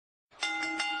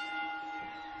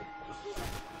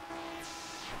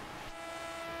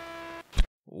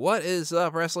What is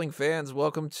up, wrestling fans?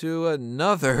 Welcome to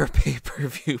another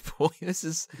Pay-Per-Viewpoint. This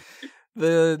is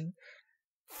the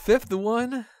fifth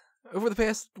one over the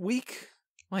past week.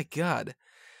 My God.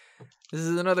 This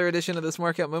is another edition of the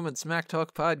Smark Moment Smack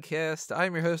Talk podcast.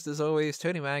 I'm your host, as always,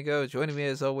 Tony Mango. Joining me,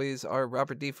 as always, are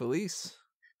Robert D. Felice.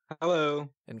 Hello.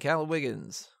 And Callum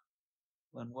Wiggins.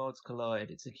 When worlds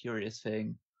collide, it's a curious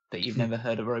thing that you've never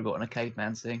heard a robot and a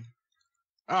caveman sing.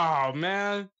 Oh,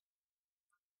 man.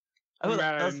 I thought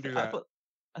I that didn't do I that. thought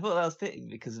that was fitting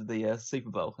because of the Super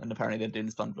Bowl, and apparently they're doing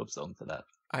the SpongeBob song for that.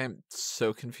 I am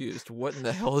so confused. What in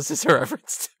the hell is this a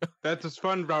reference to? That's a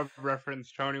SpongeBob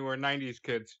reference, Tony. We're 90s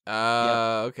kids.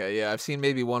 Okay, yeah. I've seen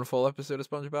maybe one full episode of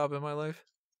SpongeBob in my life.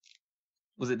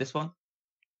 Was it this one?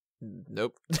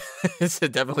 Nope.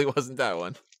 It definitely wasn't that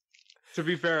one. To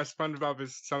be fair, SpongeBob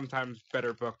is sometimes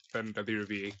better booked than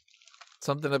WWE.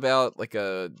 Something about like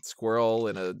a squirrel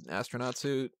in an astronaut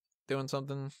suit doing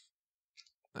something.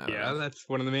 I don't know. That's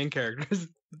one of the main characters.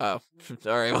 Oh,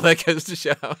 all right. Well, that goes to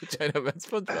show how much I know about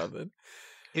SpongeBob then.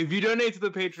 If you donate to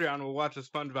the Patreon, we'll watch a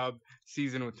SpongeBob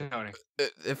season with Tony.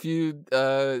 If you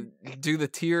do the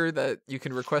tier that you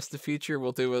can request a feature,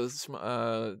 we'll do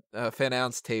a fan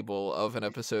ounce table of an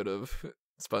episode of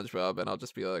SpongeBob, and I'll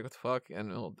just be like, "What the fuck?"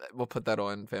 And we'll put that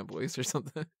on Fanboys or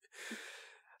something.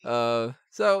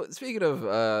 So speaking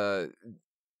of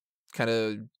kind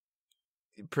of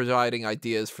providing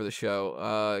ideas for the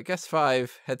show, Guest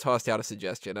 5 had tossed out a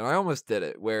suggestion, and I almost did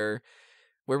it, where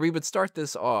we would start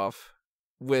this off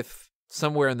with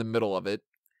somewhere in the middle of it,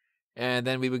 and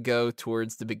then we would go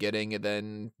towards the beginning and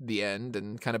then the end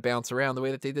and kind of bounce around the way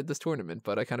that they did this tournament.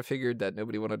 But I kind of figured that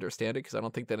nobody would understand it because I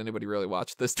don't think that anybody really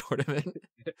watched this tournament.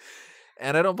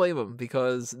 And I don't blame them,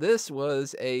 because this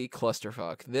was a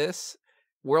clusterfuck. This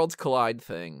Worlds Collide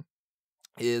thing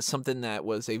is something that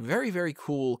was a very, very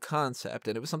cool concept,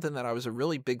 and it was something that I was a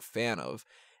really big fan of,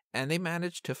 and they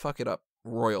managed to fuck it up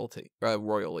royally,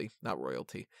 not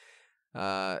royalty.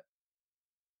 In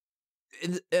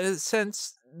a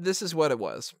sense, this is what it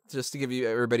was, just to give you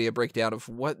everybody a breakdown of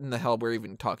what in the hell we're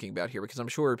even talking about here, because I'm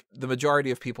sure the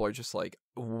majority of people are just like,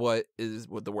 what is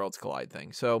with the Worlds Collide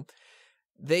thing? So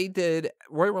they did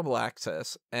Royal Rumble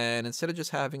Access, and instead of just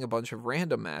having a bunch of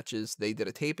random matches, they did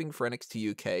a taping for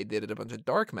NXT UK. They did a bunch of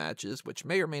dark matches, which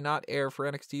may or may not air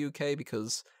for NXT UK,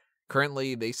 because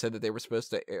currently they said that they were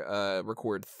supposed to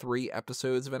record 3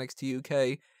 episodes of NXT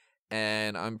UK,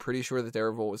 and I'm pretty sure that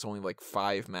their vote was only like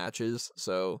 5 matches,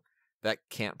 so that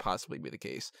can't possibly be the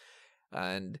case.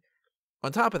 And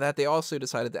on top of that, they also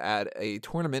decided to add a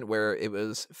tournament where it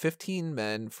was 15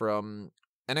 men from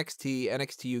NXT,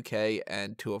 NXT UK,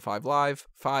 and 205 Live,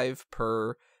 5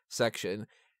 per section,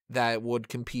 that would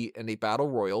compete in a Battle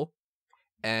Royal.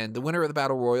 And the winner of the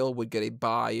Battle Royal would get a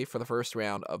bye for the first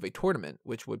round of a tournament,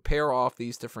 which would pair off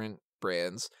these different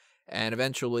brands. And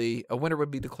eventually, a winner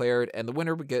would be declared, and the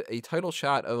winner would get a title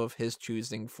shot of his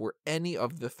choosing for any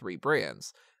of the 3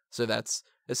 brands. So that's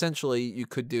essentially, you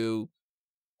could do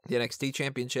the NXT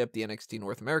Championship, the NXT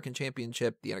North American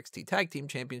Championship, the NXT Tag Team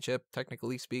Championship,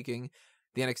 technically speaking,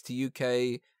 the NXT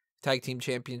UK Tag Team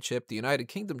Championship, the United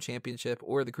Kingdom Championship,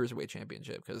 or the Cruiserweight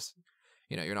Championship, because,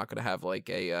 you know, you're not going to have like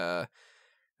a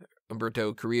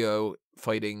Humberto Carrillo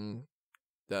fighting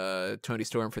Tony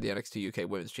Storm for the NXT UK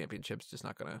Women's Championship. It's just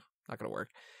not gonna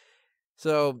work.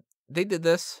 So they did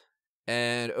this,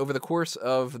 and over the course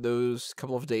of those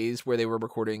couple of days where they were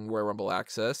recording Royal Rumble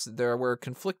Access, there were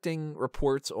conflicting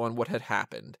reports on what had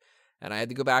happened. And I had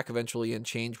to go back eventually and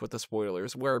change what the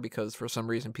spoilers were, because for some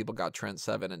reason people got Trent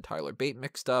Seven and Tyler Bate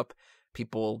mixed up.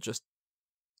 People just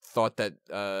thought that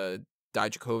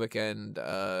Dijakovic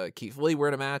and Keith Lee were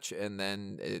in a match, and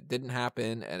then it didn't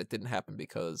happen, and it didn't happen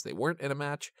because they weren't in a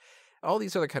match. All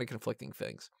these other kind of conflicting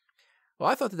things. Well,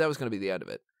 I thought that was going to be the end of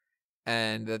it,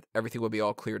 and that everything would be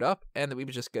all cleared up, and that we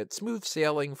would just get smooth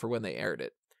sailing for when they aired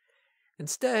it.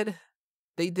 Instead,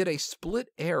 they did a split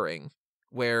airing,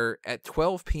 where at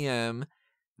 12 p.m.,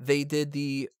 they did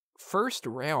the first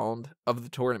round of the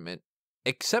tournament,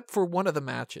 except for one of the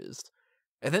matches.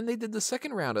 And then they did the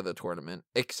second round of the tournament,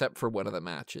 except for one of the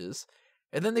matches.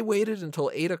 And then they waited until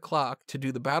 8 o'clock to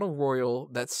do the Battle Royal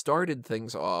that started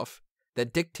things off,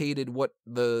 that dictated what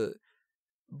the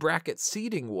bracket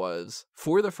seeding was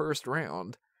for the first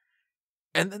round.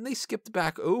 And then they skipped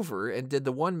back over and did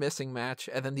the one missing match,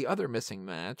 and then the other missing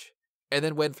match, and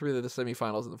then went through the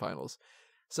semifinals and the finals.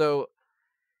 So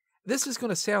this is going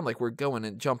to sound like we're going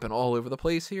and jumping all over the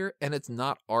place here, and it's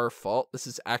not our fault. This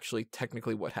is actually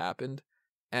technically what happened.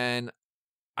 And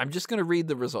I'm just going to read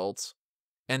the results,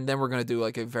 and then we're going to do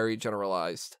like a very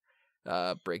generalized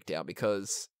breakdown,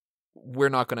 because we're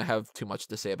not going to have too much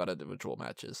to say about individual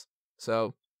matches.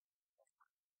 So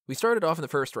we started off in the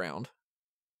first round,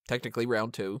 technically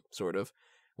round 2, sort of,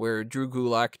 where Drew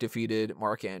Gulak defeated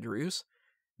Mark Andrews.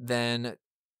 Then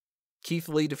Keith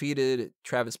Lee defeated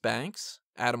Travis Banks.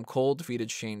 Adam Cole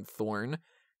defeated Shane Thorne.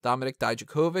 Dominik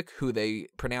Dijakovic, who they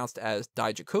pronounced as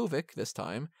Dijakovic this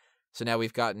time. So now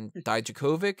we've gotten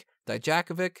Dijakovic,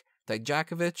 Dijakovic,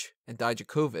 and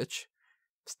Dijakovic.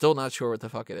 Still not sure what the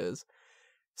fuck it is.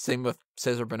 Same with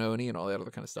Cesar Bononi and all that other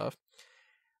kind of stuff.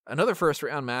 Another first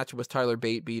round match was Tyler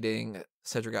Bate beating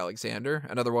Cedric Alexander.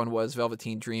 Another one was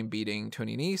Velveteen Dream beating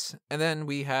Tony Nese. And then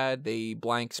we had the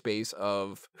blank space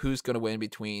of who's going to win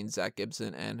between Zach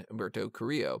Gibson and Humberto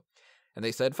Carrillo. And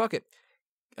they said, fuck it.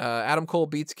 Adam Cole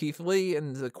beats Keith Lee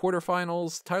in the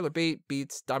quarterfinals. Tyler Bate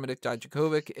beats Dominik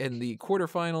Dijakovic in the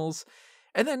quarterfinals.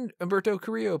 And then Humberto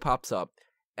Carrillo pops up.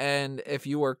 And if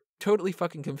you are totally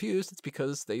fucking confused, it's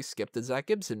because they skipped the Zach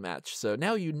Gibson match. So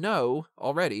now you know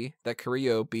already that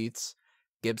Carrillo beats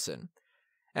Gibson.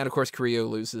 And of course, Carrillo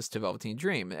loses to Velveteen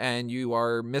Dream. And you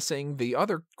are missing the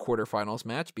other quarterfinals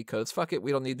match because fuck it,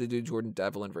 we don't need to do Jordan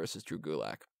Devlin versus Drew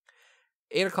Gulak.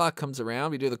 8 o'clock comes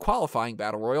around, we do the qualifying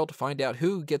battle royal to find out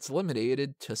who gets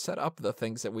eliminated to set up the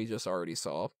things that we just already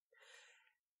saw.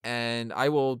 And I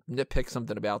will nitpick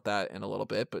something about that in a little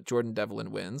bit, but Jordan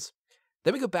Devlin wins.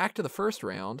 Then we go back to the first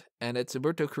round, and it's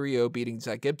Humberto Carrillo beating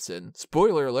Zach Gibson.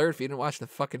 Spoiler alert if you didn't watch the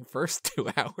fucking first 2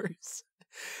 hours.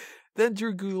 Then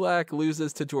Drew Gulak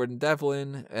loses to Jordan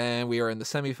Devlin, and we are in the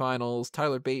semifinals.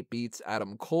 Tyler Bate beats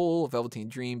Adam Cole. Velveteen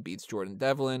Dream beats Jordan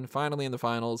Devlin. Finally in the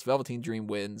finals, Velveteen Dream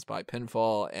wins by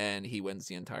pinfall, and he wins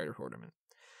the entire tournament.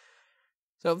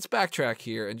 So let's backtrack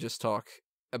here and just talk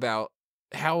about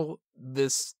how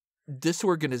this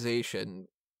disorganization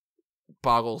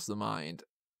boggles the mind.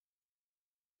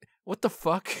 What the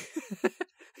fuck?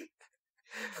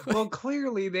 Well,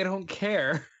 clearly they don't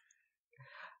care.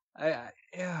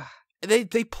 Yeah.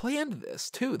 They planned this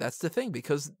too. That's the thing,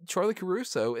 because Charlie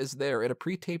Caruso is there in a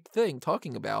pre-taped thing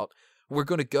talking about we're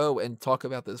going to go and talk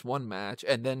about this one match,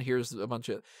 and then here's a bunch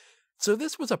of. So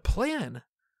this was a plan.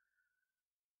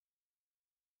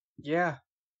 Yeah.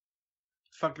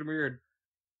 Fucking weird.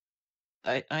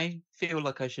 I feel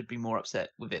like I should be more upset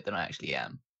with it than I actually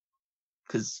am,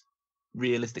 because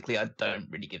realistically, I don't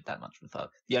really give that much of a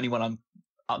fuck. The only one I'm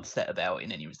upset about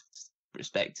in any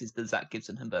respect is the Zach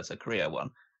Gibson Humberto Carrillo one,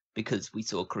 because we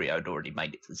saw Carrillo had already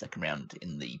made it to the second round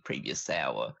in the previous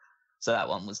hour. So that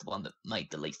one was the one that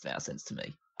made the least amount of sense to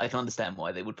me. I can understand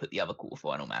why they would put the other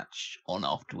quarterfinal match on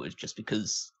afterwards, just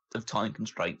because of time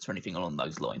constraints or anything along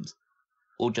those lines.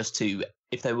 Or just to,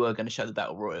 if they were going to show the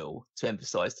Battle Royal, to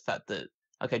emphasise the fact that,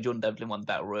 okay, Jordan Devlin won the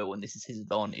Battle Royal and this is his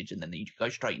advantage, and then you go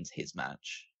straight into his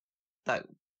match. That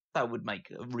would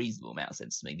make a reasonable amount of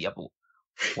sense to me. The other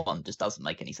one just doesn't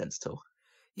make any sense at all.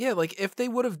 Yeah, like if they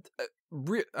would have,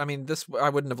 I mean, this I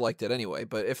wouldn't have liked it anyway.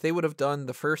 But if they would have done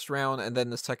the first round and then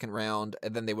the second round,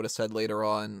 and then they would have said later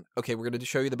on, okay, we're going to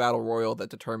show you the Battle Royal that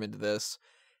determined this,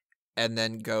 and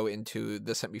then go into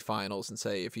the semifinals and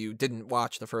say if you didn't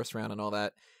watch the first round and all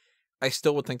that, I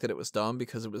still would think that it was dumb,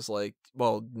 because it was like,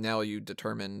 well, now you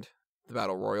determined the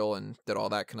Battle Royal and did all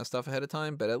that kind of stuff ahead of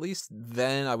time. But at least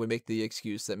then I would make the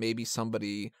excuse that maybe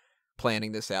somebody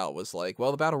planning this out was like,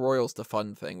 well, the Battle Royal's the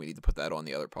fun thing, we need to put that on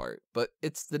the other part. But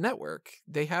it's the network.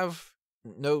 They have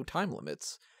no time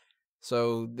limits.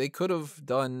 So they could have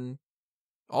done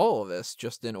all of this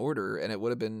just in order, and it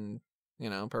would have been,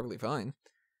 perfectly fine.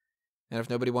 And if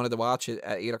nobody wanted to watch it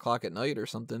at 8 o'clock at night or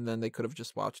something, then they could have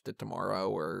just watched it tomorrow,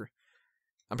 or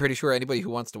I'm pretty sure anybody who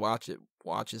wants to watch it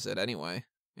watches it anyway,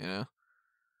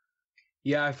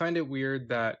 Yeah, I find it weird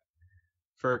that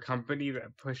for a company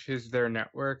that pushes their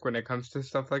network when it comes to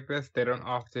stuff like this, they don't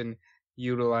often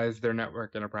utilize their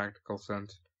network in a practical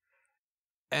sense.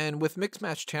 And with Mixed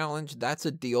Match Challenge, that's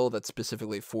a deal that's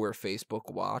specifically for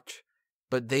Facebook Watch.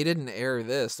 But they didn't air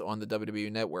this on the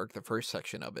WWE Network, the first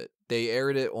section of it. They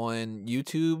aired it on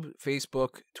YouTube,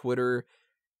 Facebook, Twitter,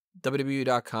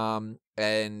 WWE.com,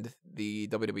 and the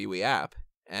WWE app.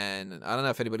 And I don't know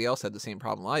if anybody else had the same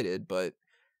problem I did, but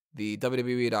the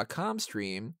WWE.com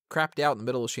stream crapped out in the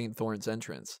middle of Shane Thorne's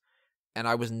entrance, and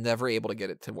I was never able to get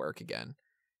it to work again.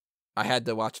 I had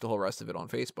to watch the whole rest of it on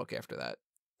Facebook after that.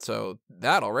 So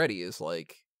that already is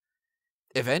like,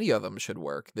 if any of them should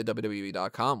work, the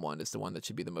WWE.com one is the one that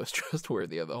should be the most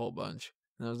trustworthy of the whole bunch.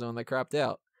 And that was the one that crapped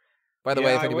out. By the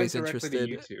way, if anybody's interested,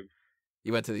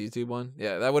 you went to the YouTube one?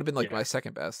 Yeah, that would have been like my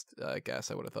second best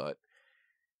guess, I would have thought.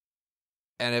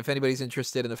 And if anybody's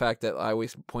interested in the fact that I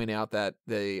always point out that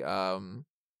the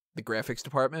graphics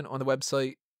department on the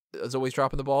website is always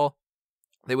dropping the ball,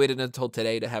 they waited until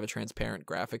today to have a transparent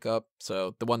graphic up.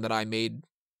 So the one that I made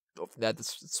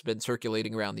that's been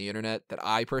circulating around the internet that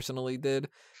I personally did,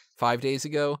 5 days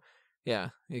ago. Yeah,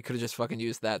 you could have just fucking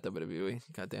used that, WWE.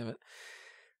 God damn it.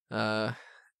 How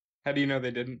do you know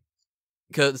they didn't?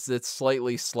 Because it's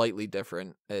slightly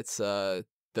different. It's the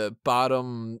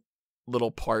bottom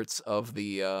little parts of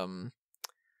the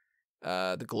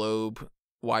globe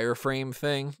wireframe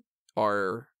thing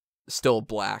are still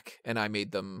black, and I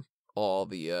made them all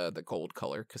the gold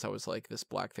color because I was like, this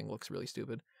black thing looks really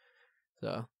stupid.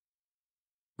 So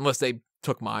unless they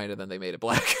took mine and then they made it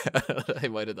black, I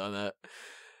might have done that.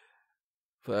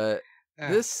 But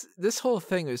this whole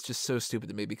thing is just so stupid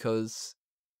to me because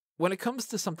when it comes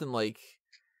to something like,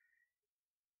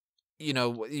 you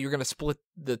know, you're going to split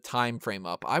the time frame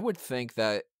up, I would think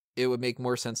that it would make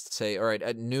more sense to say, all right,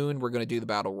 at noon, we're going to do the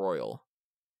Battle Royal.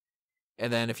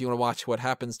 And then if you want to watch what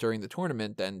happens during the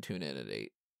tournament, then tune in at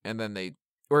 8. And then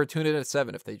or tune in at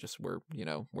 7 if they just were, you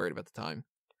know, worried about the time.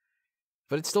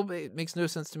 But it makes no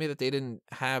sense to me that they didn't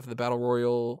have the Battle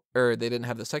Royal, or they didn't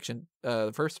have the section,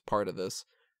 the first part of this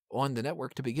on the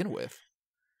network to begin with.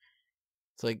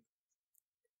 It's like,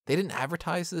 they didn't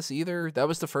advertise this either. That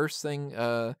was the first thing,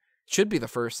 should be the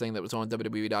first thing that was on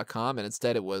WWE.com, and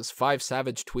instead it was 5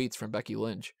 savage tweets from Becky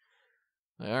Lynch.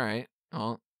 All right,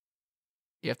 well,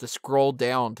 you have to scroll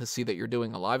down to see that you're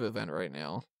doing a live event right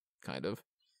now, kind of.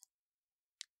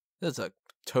 It's a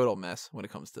total mess when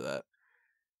it comes to that.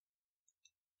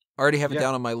 I already have it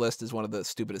down on my list as one of the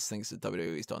stupidest things that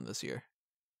WWE's done this year.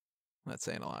 That's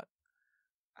saying a lot.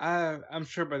 I'm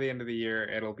sure by the end of the year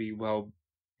it'll be well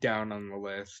down on the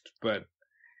list, but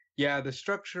yeah, the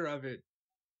structure of it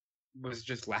was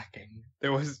just lacking.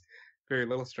 There was very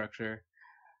little structure.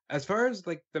 As far as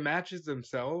like the matches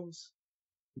themselves,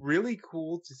 really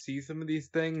cool to see some of these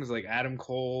things, like Adam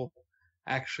Cole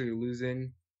actually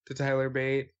losing to Tyler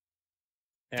Bate.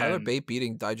 Tyler Bate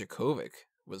beating Dijakovic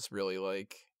was really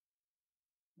like,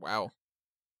 wow.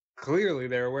 Clearly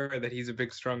they're aware that he's a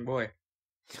big, strong boy.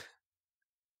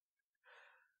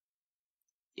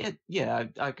 Yeah,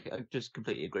 I just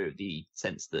completely agree with the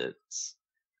sense that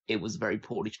it was a very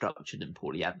poorly structured and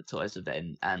poorly advertised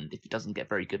event, and if it doesn't get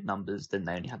very good numbers, then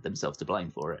they only have themselves to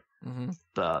blame for it. Mm-hmm.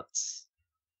 But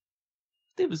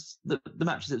it was the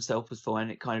matches itself was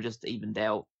fine. It kind of just evened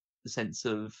out the sense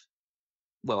of,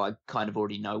 well, I kind of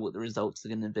already know what the results are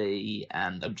going to be,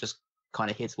 and I'm just kind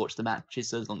of here to watch the matches.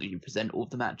 So as long as you present all of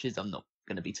the matches, I'm not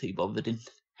going to be too bothered in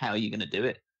how you're going to do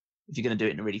it. If you're going to do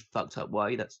it in a really fucked up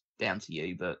way, that's down to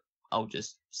you, but I'll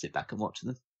just sit back and watch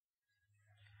them.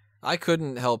 I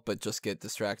couldn't help but just get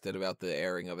distracted about the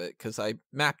airing of it because I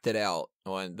mapped it out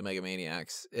on the Mega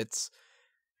Maniacs.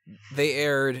 They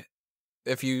aired,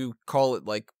 if you call it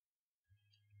like,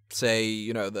 say,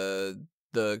 you know,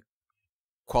 the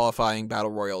qualifying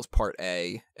battle royals part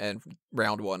A and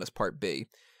round 1 is part B.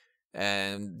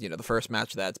 And, you know, the first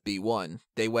match of that's B1.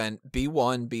 They went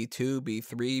B1, B2,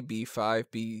 B3,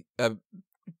 B5,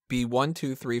 B1,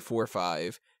 2, 3, 4,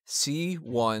 5,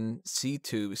 C1,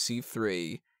 C2,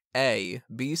 C3, A,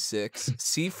 B6,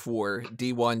 C4,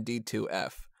 D1, D2,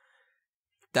 F.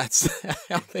 That's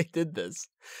how they did this.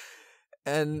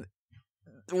 And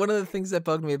one of the things that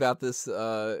bugged me about this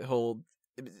whole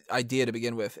idea to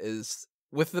begin with is,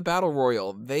 with the Battle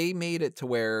Royal, they made it to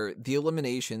where the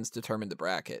eliminations determined the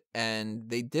bracket, and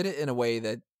they did it in a way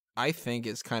that I think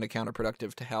is kind of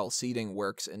counterproductive to how seeding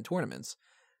works in tournaments.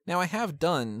 Now, I have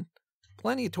done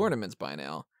plenty of tournaments by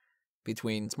now,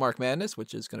 between Smark Madness,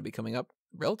 which is going to be coming up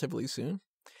relatively soon,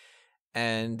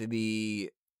 and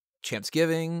the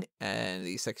Champsgiving, and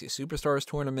the Sexy Superstars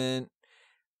tournament.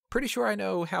 Pretty sure I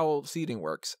know how seeding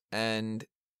works, and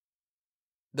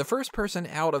the first person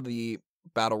out of the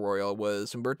Battle Royal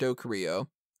was Humberto Carrillo.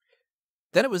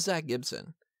 Then it was Zach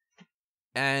Gibson.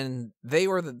 And they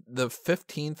were the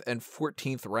 15th and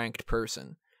 14th ranked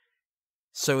person.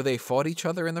 So they fought each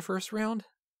other in the first round?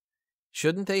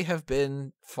 Shouldn't they have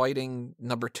been fighting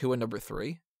number 2 and number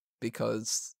 3?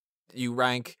 Because you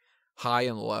rank high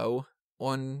and low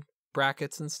on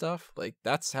brackets and stuff. Like,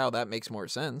 that's how that makes more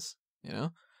sense, you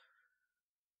know?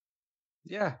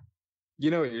 Yeah.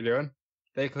 You know what you're doing.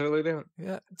 They clearly don't.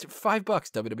 Yeah, it's $5,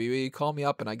 WWE. Call me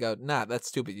up and I go, nah, that's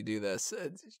stupid. You do this.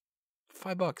 It's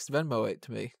 $5, Venmo it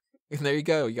to me. And there you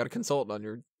go. You got a consultant on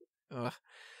your.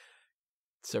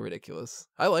 So ridiculous.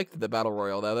 I liked the Battle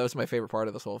Royal though. That was my favorite part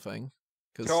of this whole thing.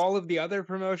 To all of the other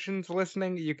promotions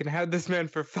listening, you can have this man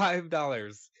for $5.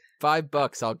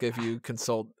 $5, I'll give you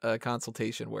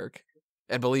consultation work.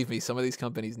 And believe me, some of these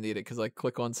companies need it because I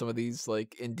click on some of these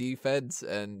like indie feds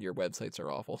and your websites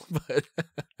are awful. But.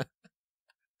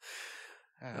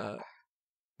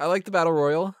 I like the Battle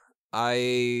Royal.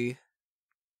 I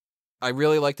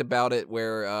really liked about it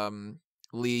where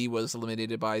Lee was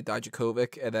eliminated by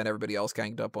Dijakovic, and then everybody else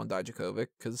ganged up on Dijakovic,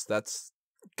 because that's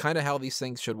kind of how these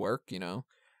things should work, you know?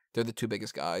 They're the two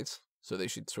biggest guys, so they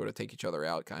should sort of take each other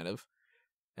out, kind of.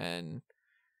 And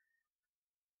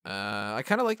I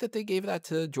kind of like that they gave that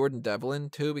to Jordan Devlin,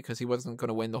 too, because he wasn't going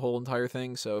to win the whole entire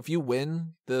thing. So if you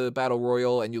win the Battle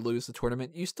Royal and you lose the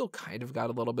tournament, you still kind of got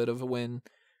a little bit of a win.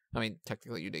 I mean,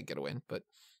 technically you didn't get a win, but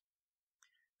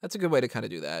that's a good way to kind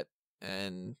of do that.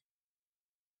 And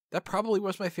that probably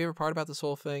was my favorite part about this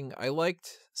whole thing. I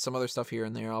liked some other stuff here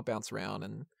and there. I'll bounce around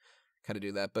and kind of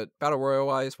do that. But Battle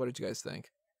Royal-wise, what did you guys think?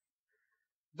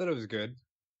 I thought it was good.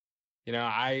 You know,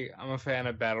 I'm a fan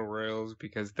of Battle Royals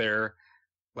because they're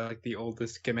like the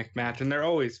oldest gimmick match, and they're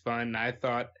always fun. I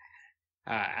thought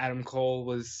Adam Cole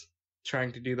was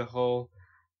trying to do the whole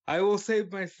 "I will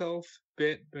save myself"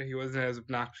 bit, but he wasn't as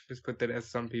obnoxious with it as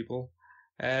some people,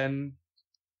 and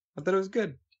I thought it was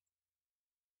good.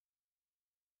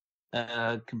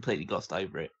 Completely glossed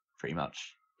over it, pretty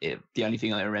much. The only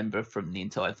thing I remember from the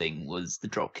entire thing was the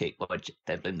drop kick by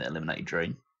Devlin that eliminated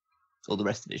Dream. All the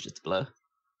rest of it is just a blur.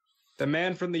 The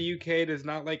man from the UK does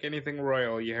not like anything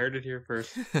royal. You heard it here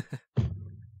first.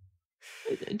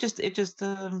 It's just it's just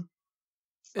a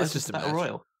a battle match.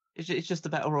 royal. It's just a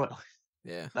battle royal.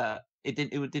 Yeah. But it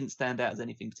didn't stand out as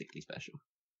anything particularly special.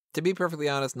 To be perfectly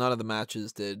honest, none of the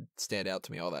matches did stand out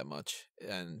to me all that much.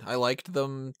 And I liked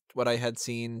them, what I had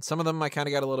seen. Some of them I kind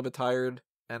of got a little bit tired,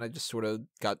 and I just sort of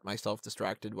got myself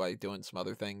distracted by doing some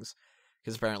other things.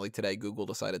 Because apparently today Google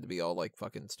decided to be all, like,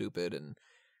 fucking stupid, and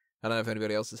I don't know if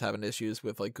anybody else is having issues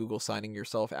with, like, Google signing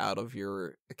yourself out of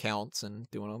your accounts and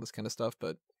doing all this kind of stuff,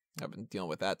 but I've been dealing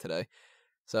with that today.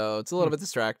 So it's a little bit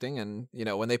distracting, and, you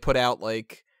know, when they put out,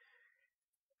 like,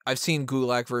 I've seen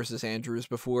Gulak versus Andrews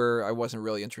before. I wasn't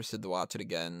really interested to watch it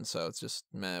again, so it's just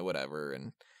meh, whatever.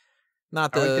 And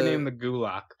not I like the name the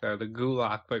Gulak, though. The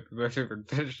Gulak might be my favorite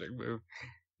finishing move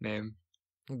name.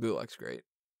 Gulak's great.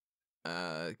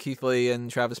 Keith Lee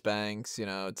and Travis Banks. You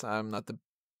know, I'm not the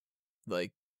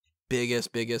like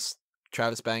biggest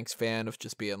Travis Banks fan of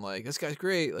just being like, this guy's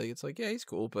great. Like, it's like, yeah, he's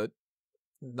cool, but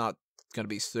not gonna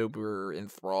be super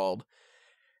enthralled.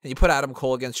 And you put Adam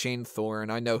Cole against Shane Thorne.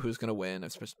 I know who's going to win,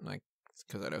 especially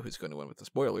because I know who's going to win with the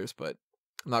spoilers, but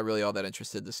I'm not really all that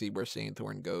interested to see where Shane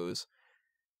Thorne goes.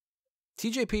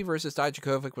 TJP versus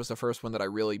Dijakovic was the first one that I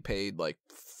really paid like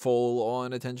full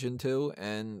on attention to,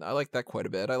 and I liked that quite a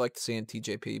bit. I liked seeing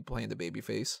TJP playing the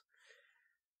babyface.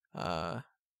 Baton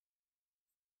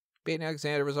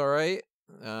Alexander was alright.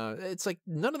 It's like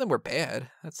none of them were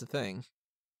bad. That's the thing.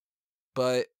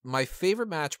 But my favorite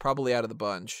match probably out of the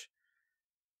bunch,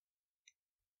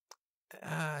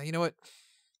 you know what?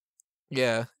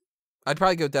 Yeah, I'd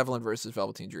probably go Devlin versus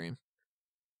Velveteen Dream.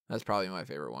 That's probably my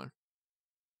favorite one.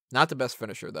 Not the best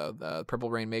finisher, though. The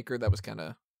Purple Rainmaker, that was kind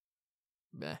of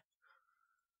meh.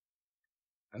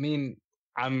 I mean,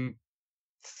 I'm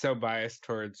so biased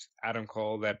towards Adam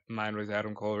Cole that mine was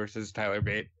Adam Cole versus Tyler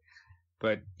Bate.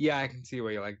 But yeah, I can see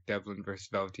why you like Devlin versus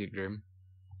Velveteen Dream.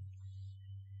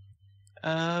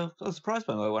 I was surprised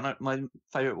by my one. My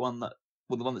favorite one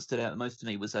the one that stood out the most to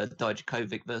me was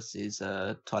Dijakovic versus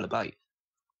Tyler Bate.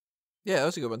 Yeah, that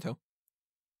was a good one too.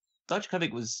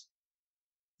 Dijakovic was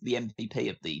the MVP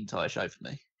of the entire show for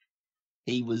me.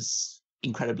 He was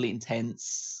incredibly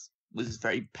intense, was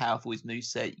very powerful. His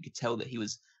moveset, you could tell that he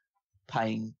was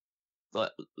paying,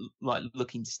 like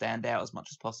looking to stand out as much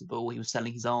as possible. He was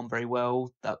selling his arm very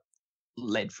well. That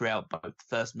led throughout both the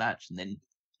first match and then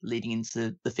leading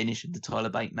into the finish of the Tyler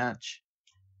Bate match.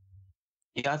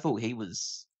 Yeah, I thought he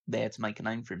was there to make a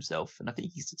name for himself, and I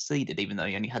think he succeeded, even though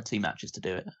he only had 2 matches to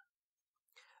do it.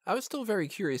 I was still very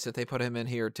curious that they put him in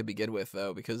here to begin with,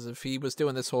 though, because if he was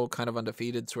doing this whole kind of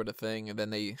undefeated sort of thing, and then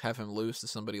they have him lose to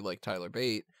somebody like Tyler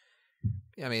Bate,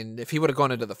 I mean, if he would have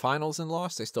gone into the finals and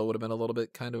lost, they still would have been a little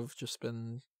bit kind of just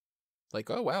been like,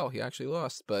 oh, wow, he actually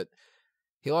lost. But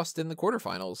he lost in the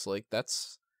quarterfinals. Like,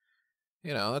 that's,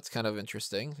 you know, that's kind of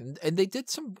interesting. And they did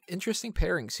some interesting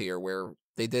pairings here where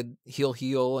they did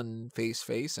heel and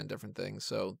face and different things.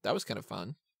 So that was kind of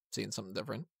fun, seeing something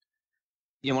different.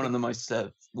 Yeah, one of the most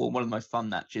fun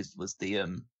matches was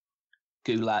the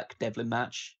Gulak Devlin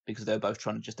match, because they were both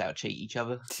trying to just out cheat each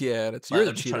other. Yeah, that's you're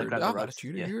the cheater. I'm not a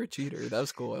cheater. Yeah. You're a cheater. That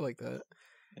was cool. I like that.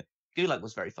 Yeah. Gulak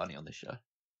was very funny on this show.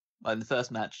 Like in the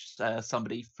first match,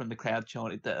 somebody from the crowd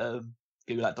chanted that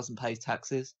Gulak doesn't pay his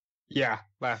taxes. Yeah,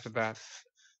 laughed at that.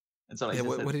 And so yeah,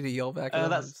 what did he yell back?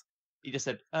 He just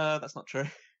said, "That's not true,"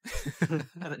 and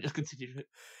then just continued it.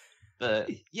 But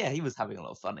yeah, he was having a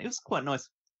lot of fun. It was quite nice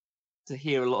to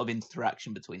hear a lot of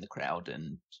interaction between the crowd,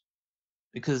 and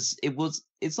because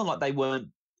it's not like they weren't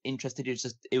interested.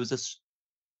 It was just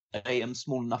a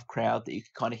small enough crowd that you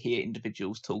could kind of hear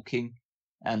individuals talking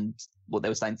and what they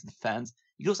were saying to the fans.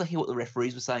 You could also hear what the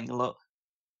referees were saying a lot.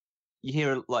 You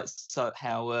hear like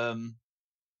how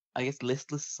I guess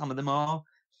listless some of them are,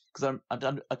 because I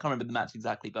can't remember the match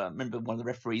exactly, but I remember one of the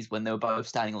referees when they were both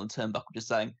standing on the turnbuckle just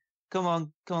saying, come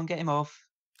on, get him off.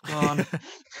 Come on.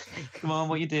 Come on,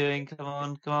 what are you doing? Come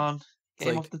on. Get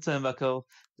him off the turnbuckle.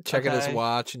 Checking his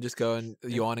watch and just going,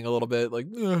 yawning a little bit, like,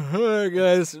 all right,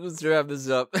 guys, let's wrap this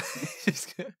up.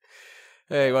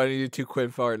 Hey, why don't you two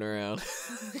quit farting around?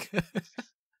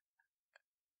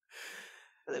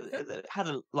 It had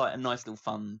a nice little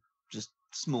fun, just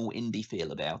small indie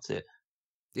feel about it.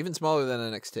 Even smaller than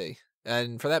NXT.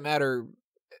 And for that matter,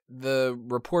 the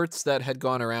reports that had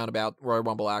gone around about Royal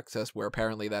Rumble Access were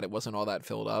apparently that it wasn't all that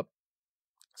filled up.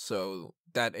 So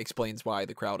that explains why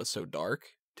the crowd is so dark,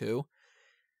 too.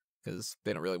 Because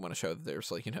they don't really want to show that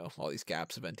there's, like, all these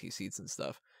gaps of NT seats and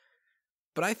stuff.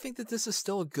 But I think that this is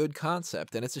still a good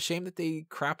concept, and it's a shame that they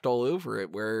crapped all over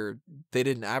it, where they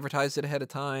didn't advertise it ahead of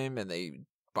time, and they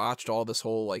botched all this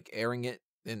whole, like, airing it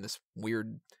in this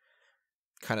weird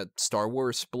kind of Star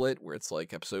Wars split, where it's,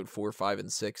 like, episode 4, 5,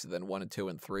 and 6, and then 1 and 2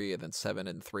 and 3, and then 7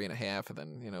 and 3.5, and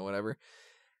then, whatever.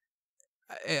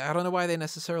 I don't know why they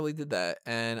necessarily did that,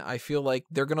 and I feel like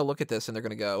they're going to look at this and they're going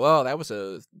to go, well, that was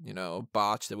a,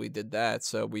 botch that we did that,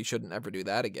 so we shouldn't ever do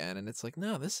that again. And it's like,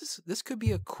 no, this could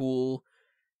be a cool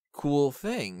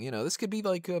thing. This could be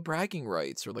like a bragging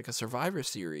rights or like a Survivor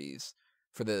Series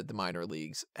for the minor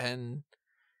leagues, and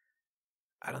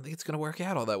I don't think it's going to work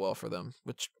out all that well for them,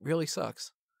 which really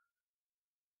sucks.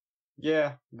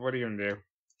 Yeah, what are you going to do?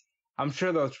 I'm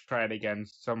sure they'll try it again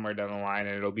somewhere down the line,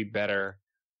 and it'll be better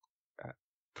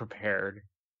prepared.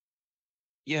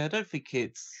 Yeah, I don't think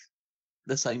it's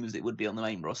the same as it would be on the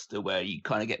main roster, where you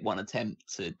kind of get one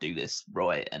attempt to do this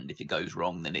right, and if it goes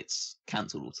wrong, then it's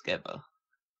cancelled altogether.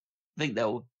 I think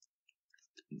they'll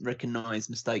recognise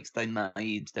mistakes they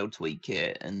made, they'll tweak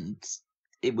it, and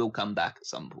it will come back at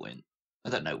some point. I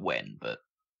don't know when, but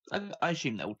I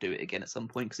assume they'll do it again at some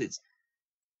point, because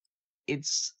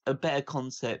it's a better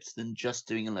concept than just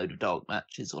doing a load of dark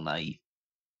matches on a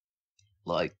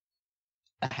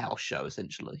house show,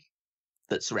 essentially,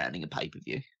 that's surrounding a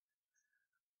pay-per-view.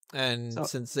 And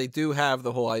since they do have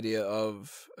the whole idea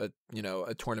of a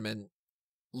tournament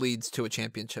leads to a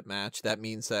championship match, that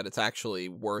means that it's actually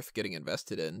worth getting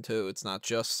invested in too. It's not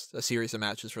just a series of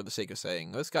matches for the sake of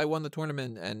saying this guy won the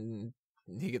tournament and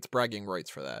he gets bragging rights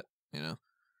for that.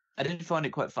 I did find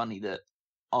it quite funny that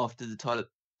after the Tyler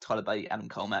Bate Adam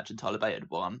Cole match and Tyler Bate had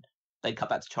won, they cut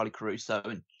back to Charlie Caruso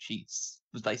and she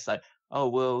was basically like, oh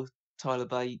well, Tyler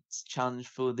Bates challenged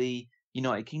for the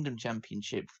United Kingdom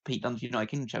Championship, Pete Dunne's United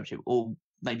Kingdom Championship, or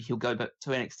maybe he'll go back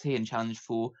to NXT and challenge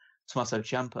for Tommaso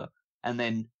Ciampa,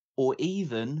 or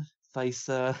even face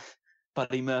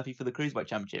Buddy Murphy for the Cruiserweight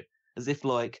Championship, as if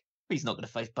he's not going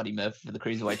to face Buddy Murphy for the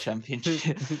Cruiserweight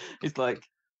Championship. It's like,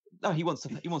 no, he wants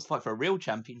to fight for a real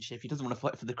championship. He doesn't want to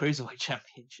fight for the Cruiserweight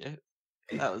Championship.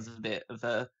 That was a bit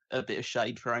of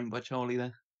shade thrown by Charlie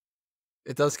there.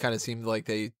 It does kind of seem like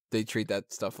they treat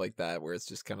that stuff like that, where it's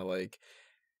just kind of like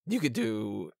you could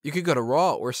go to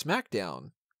Raw or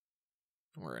SmackDown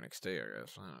or NXT, I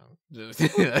guess. I don't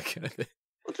know. That kind of thing.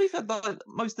 Well, to be fair,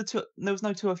 there was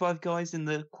no 205 guys in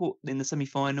the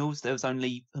semi-finals. There was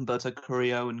only Humberto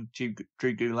Carrillo and Drew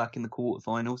Gulak in the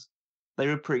quarterfinals. They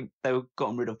were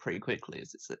gotten rid of pretty quickly,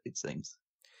 as it seems.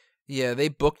 Yeah, they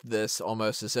booked this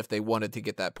almost as if they wanted to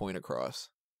get that point across.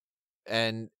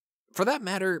 And for that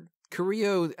matter,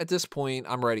 Carrillo, at this point,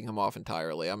 I'm writing him off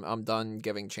entirely. I'm done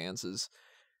giving chances.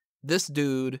 This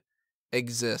dude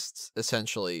exists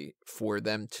essentially for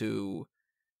them to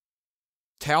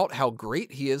tout how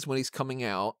great he is when he's coming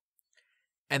out,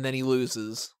 and then he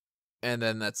loses, and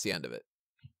then that's the end of it.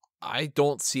 I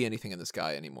don't see anything in this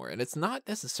guy anymore, and it's not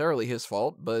necessarily his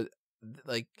fault, but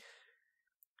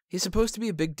he's supposed to be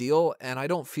a big deal, and I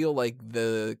don't feel like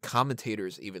the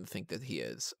commentators even think that he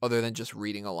is, other than just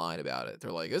reading a line about it. They're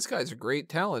like, this guy's a great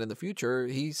talent in the future.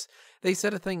 They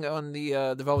said a thing on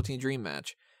the Velveteen Dream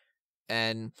match,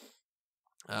 and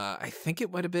I think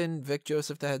it might have been Vic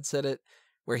Joseph that had said it,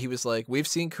 where he was like, we've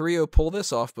seen Carrillo pull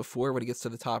this off before when he gets to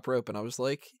the top rope, and I was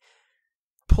like,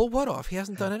 pull what off? He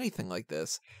hasn't done anything like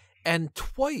this. And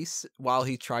twice while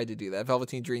he tried to do that,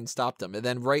 Velveteen Dream stopped him. And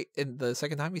then right in the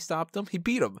second time he stopped him, he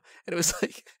beat him. And it was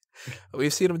like,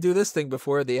 we've seen him do this thing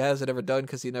before that he hasn't ever done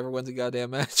because he never wins a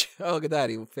goddamn match. Oh, look at that.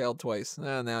 He failed twice.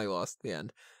 Now he lost at the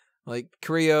end.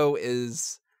 Carrillo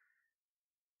is...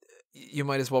 You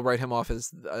might as well write him off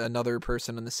as another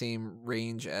person in the same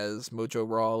range as Mojo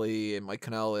Rawley and Mike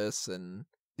Kanellis and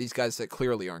these guys that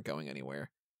clearly aren't going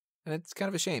anywhere. And it's kind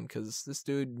of a shame because this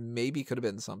dude maybe could have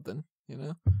been something, you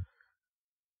know?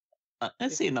 I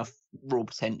see enough raw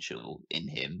potential in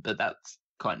him, but that's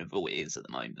kind of all it is at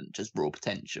the moment, just raw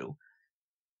potential.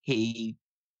 I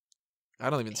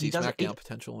don't even see doesn't- SmackDown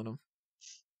potential in him.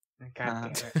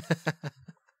 God damn it.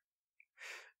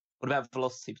 What about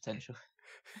velocity potential?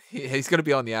 He's going to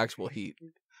be on the actual Heat.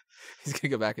 He's going to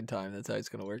go back in time. That's how it's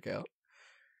going to work out.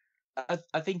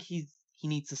 I think he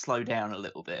needs to slow down a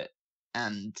little bit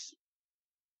and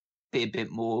be a bit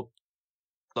more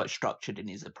like structured in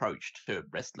his approach to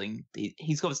wrestling.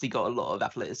 He's obviously got a lot of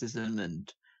athleticism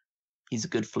and he's a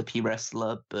good flippy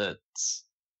wrestler, but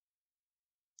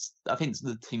I think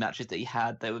the two matches that he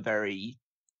had, they were very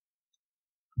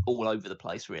all over the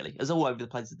place, really. As all over the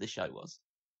place as this show was.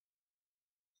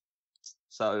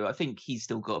 So I think he's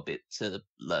still got a bit to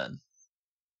learn.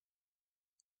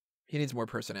 He needs more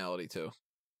personality, too.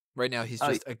 Right now, he's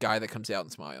just a guy that comes out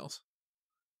and smiles.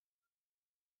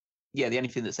 Yeah, the only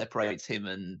thing that separates him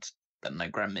and, I don't know,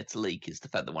 Grand Metalik is the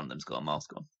fact that one of them's got a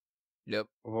mask on. Yep.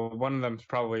 Well, one of them's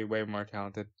probably way more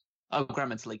talented. Oh,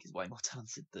 Grand Metalik is way more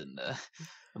talented than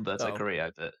Humberto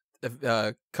Carrillo, but...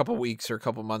 A couple weeks or a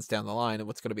couple months down the line, and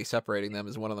what's going to be separating them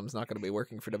is one of them's not going to be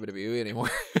working for WWE anymore.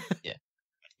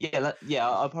 Yeah,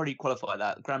 I'll probably qualify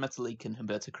that. Grand Metalik and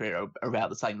Humberto Carrillo are about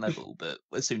the same level, but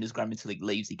as soon as Grand Metalik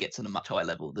leaves, he gets on a much higher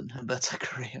level than Humberto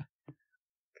Carrillo.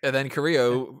 And then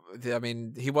Carrillo, I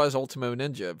mean, he was Ultimo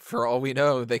Ninja. For all we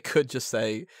know, they could just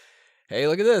say, hey,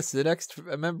 look at this. The next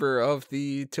member of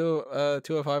the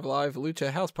 205 Live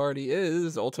Lucha House Party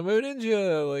is Ultimo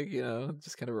Ninja. Like, you know,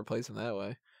 just kind of replace him that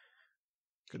way.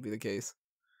 Could be the case.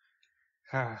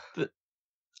 But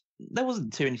there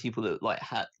wasn't too many people that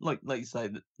had like you say,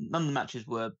 that none of the matches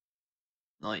were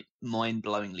like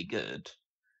mind-blowingly good,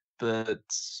 but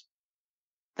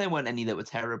there weren't any that were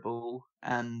terrible,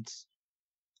 and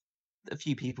a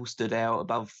few people stood out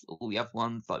above all the other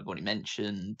ones, like I've already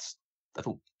mentioned. I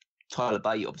thought Tyler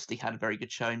Bate obviously had a very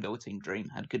good showing. Velveteen Dream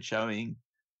had a good showing,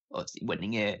 obviously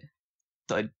winning it.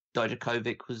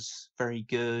 Dijakovic was very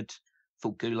good.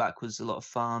 Thought Gulak was a lot of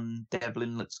fun.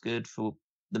 Devlin looks good for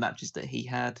the matches that he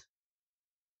had.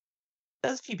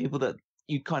 There's a few people that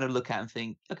you kind of look at and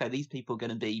think, okay, these people are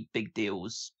going to be big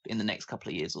deals in the next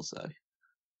couple of years or so.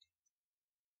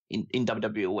 In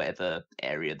WWE or whatever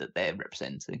area that they're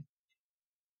representing.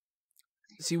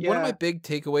 See, one of my big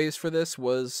takeaways for this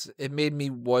was it made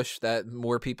me wish that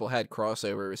more people had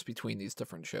crossovers between these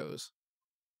different shows.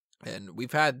 And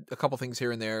we've had a couple things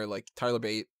here and there, like Tyler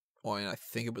Bate on, I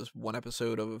think it was one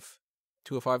episode of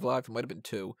 205 Live. It might have been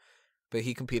two, but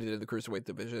he competed in the Cruiserweight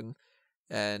division.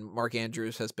 And Mark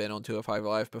Andrews has been on 205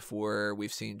 Live before.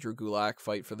 We've seen Drew Gulak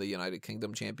fight for the United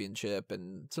Kingdom Championship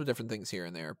and some different things here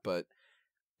and there. But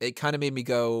it kind of made me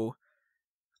go,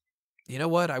 you know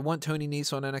what? I want Tony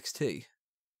Nese on NXT.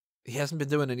 He hasn't been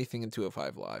doing anything in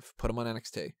 205 Live. Put him on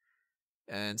NXT.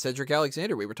 And Cedric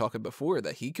Alexander, we were talking before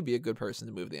that he could be a good person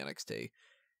to move to NXT.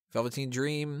 Velveteen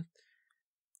Dream,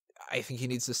 I think he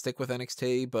needs to stick with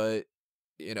NXT, but,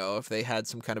 you know, if they had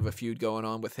some kind of a feud going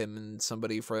on with him and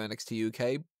somebody for NXT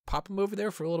UK, pop him over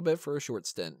there for a little bit for a short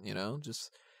stint, you know?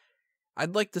 Just,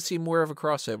 I'd like to see more of a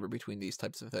crossover between these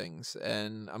types of things,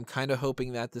 and I'm kind of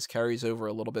hoping that this carries over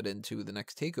a little bit into the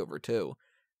next takeover, too,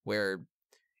 where,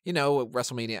 you know,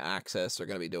 WrestleMania Access are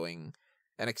going to be doing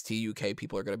NXT UK,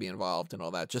 people are going to be involved and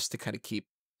all that, just to kind of keep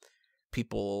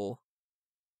people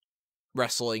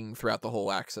wrestling throughout the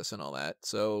whole Access and all that.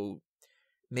 So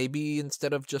maybe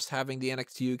instead of just having the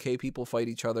NXT UK people fight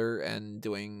each other and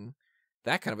doing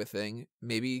that kind of a thing,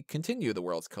 maybe continue the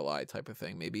Worlds Collide type of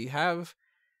thing. Maybe have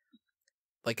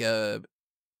like a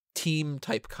team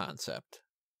type concept,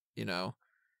 you know?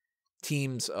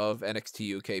 Teams of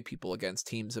NXT UK people against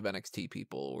teams of NXT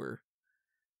people, or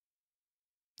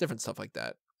different stuff like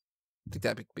that. I think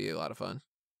that would be a lot of fun.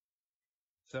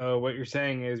 So what you're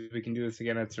saying is we can do this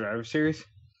again at Survivor Series?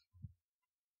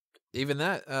 Even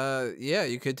that, yeah,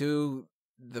 you could do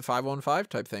the 5-on-5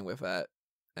 type thing with that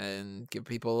and give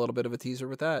people a little bit of a teaser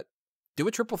with that. Do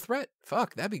a triple threat.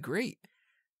 Fuck, that'd be great.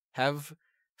 Have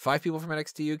 5 people from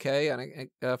NXT UK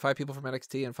and 5 people from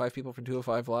NXT and 5 people from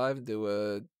 205 Live and do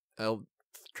a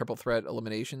triple threat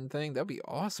elimination thing. That'd be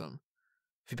awesome.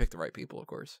 If you pick the right people, of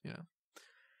course, you know.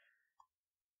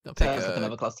 Don't pick Sounds like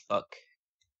another clusterfuck.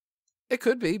 It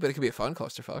could be, but it could be a fun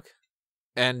clusterfuck.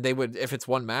 And they would, if it's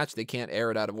one match, they can't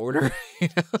air it out of order, you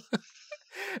know?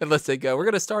 Unless they go, we're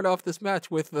going to start off this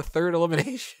match with the 3rd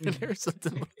elimination or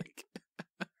something like.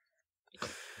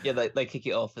 Yeah, they kick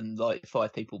it off and like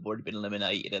 5 people have already been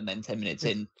eliminated, and then 10 minutes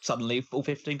in, suddenly all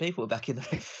 15 people are back in the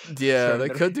ring. Yeah, they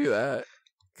could do that.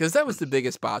 Because that was the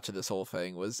biggest botch of this whole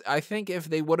thing. Was I think if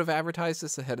they would have advertised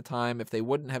this ahead of time, if they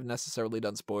wouldn't have necessarily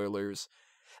done spoilers,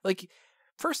 like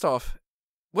first off,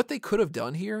 what they could have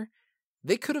done here,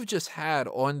 they could have just had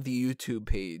on the YouTube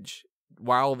page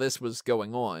while this was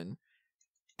going on,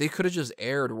 they could have just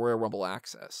aired Royal Rumble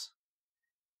Access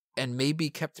and maybe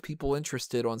kept people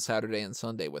interested on Saturday and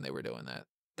Sunday when they were doing that.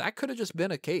 That could have just been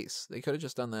a case. They could have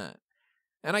just done that.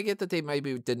 And I get that they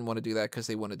maybe didn't want to do that because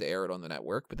they wanted to air it on the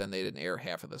network, but then they didn't air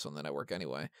half of this on the network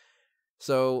anyway.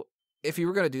 So if you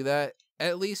were going to do that,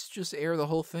 at least just air the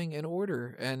whole thing in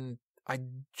order. And I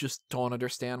just don't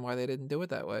understand why they didn't do it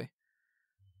that way.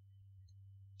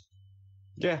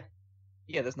 Yeah.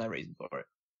 Yeah, there's no reason for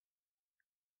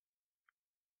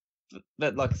it.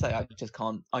 But like I say,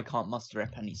 I can't muster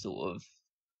up any sort of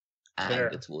anger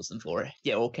towards them for it.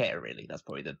 Yeah, or care, really. That's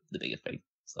probably the bigger thing.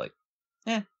 It's like,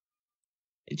 yeah,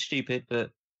 it's stupid, but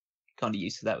kind of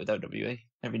used to that with WWE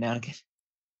every now and again.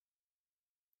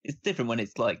 It's different when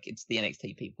it's like it's the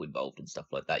NXT people involved and stuff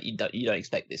like that. You don't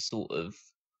expect this sort of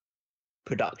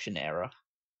production error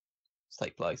to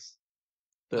take place.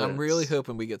 But I'm really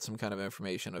hoping we get some kind of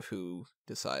information of who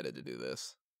decided to do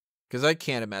this, because I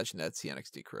can't imagine that's the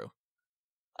NXT crew.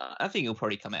 I think it'll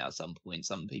probably come out at some point.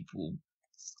 Some people,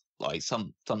 like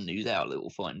some news outlet,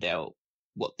 will find out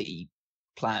what the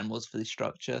plan was for this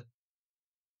structure.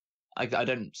 I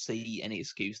don't see any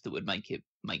excuse that would make it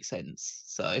make sense.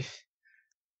 So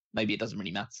maybe it doesn't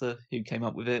really matter who came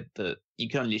up with it, but you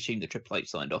can only assume that Triple H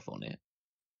signed off on it.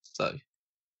 So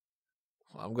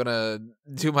I'm gonna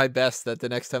do my best that the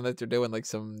next time that they're doing like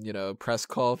some, press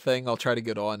call thing, I'll try to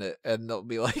get on it, and they'll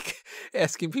be like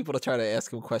asking people to try to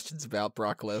ask him questions about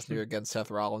Brock Lesnar against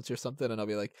Seth Rollins or something, and I'll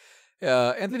be like,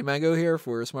 Anthony Mango here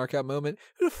for a Smark Out moment.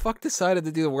 Who the fuck decided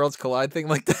to do the Worlds Collide thing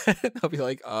like that? And I'll be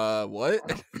like,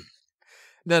 what?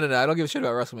 No, I don't give a shit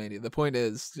about WrestleMania. The point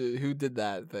is, who did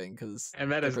that thing?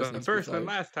 And that is the first and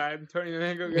last time Tony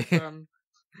Mango gets on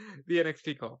the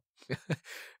NXT call.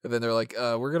 And then they're like,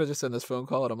 we're going to just send this phone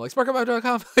call. And I'm like,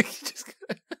 smarkabout.com. Like,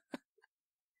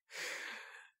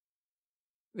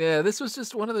 yeah, this was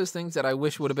just one of those things that I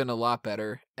wish would have been a lot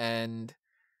better. And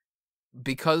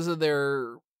because of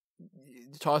their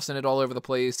tossing it all over the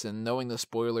place and knowing the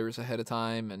spoilers ahead of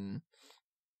time and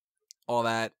all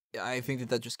that, I think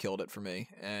that just killed it for me.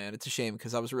 And it's a shame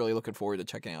because I was really looking forward to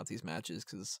checking out these matches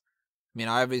because,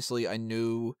 I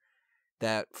knew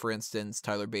that, for instance,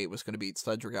 Tyler Bate was going to beat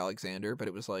Cedric Alexander, but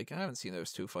it was like, I haven't seen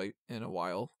those two fight in a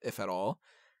while, if at all.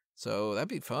 So that'd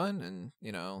be fun. And,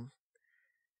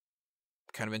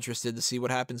 kind of interested to see what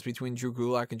happens between Drew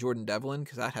Gulak and Jordan Devlin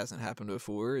because that hasn't happened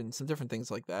before and some different things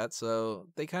like that. So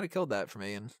they kind of killed that for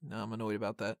me. And now I'm annoyed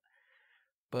about that.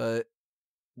 But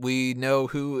we know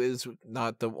who is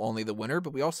not only the winner,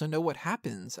 but we also know what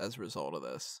happens as a result of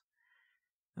this.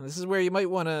 And this is where you might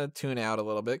want to tune out a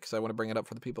little bit because I want to bring it up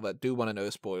for the people that do want to know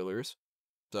spoilers.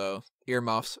 So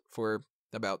earmuffs for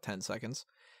about 10 seconds.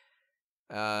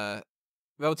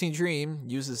 Velveteen Dream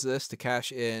uses this to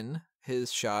cash in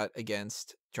his shot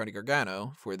against Johnny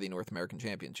Gargano for the North American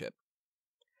Championship.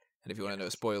 And if you want to know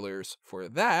spoilers for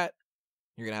that,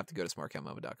 you're going to have to go to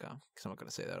smarkoutmoment.com because I'm not going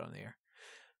to say that on the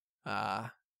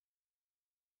air.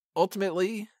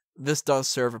 Ultimately, this does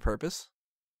serve a purpose,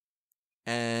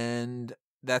 and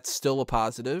that's still a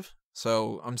positive.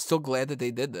 So I'm still glad that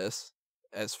they did this,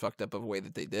 as fucked up of a way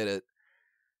that they did it.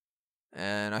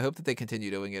 And I hope that they continue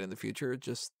doing it in the future.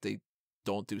 Just they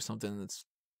don't do something that's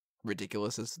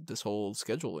ridiculous as this whole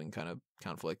scheduling kind of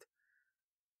conflict.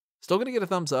 Still gonna get a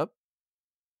thumbs up,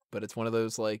 but it's one of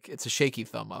those like it's a shaky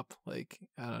thumb up. Like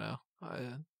I don't know. I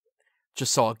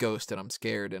just saw a ghost and I'm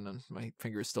scared and my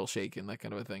finger is still shaking, that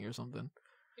kind of a thing or something.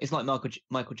 It's like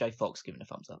Michael J. Fox giving a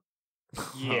thumbs up.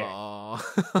 Yeah.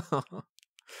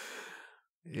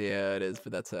 Yeah, it is,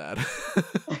 but that's sad.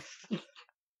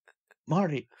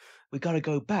 Marty, we gotta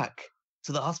go back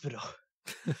to the hospital.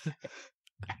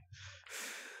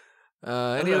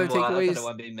 Any other takeaways? I don't know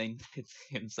why I'm being mean.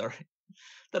 I'm sorry.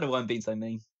 Don't know why I'm being so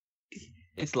mean.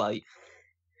 It's late.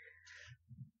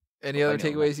 Any other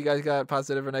takeaways you guys got,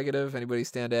 positive or negative? Anybody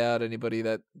stand out? Anybody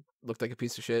that looked like a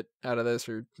piece of shit out of this,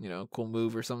 or cool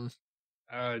move or something?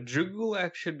 Drew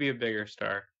Gulak should be a bigger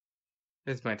star.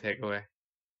 That's my takeaway.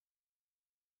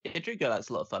 Yeah, Drew Gulak's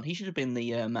a lot of fun. He should have been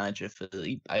the manager for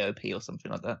the AOP or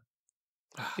something like that.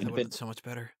 That would have been so much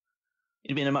better.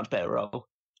 It'd been a much better role.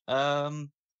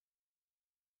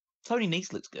 Tony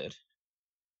Nese looks good,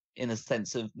 in the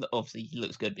sense of obviously he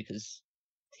looks good because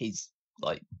he's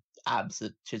like abs are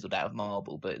chiseled out of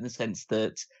marble, but in the sense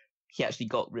that he actually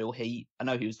got real heat. I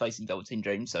know he was facing Velveteen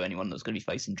Dream, so anyone that was going to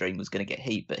be facing Dream was going to get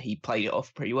heat, but he played it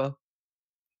off pretty well.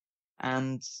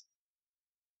 And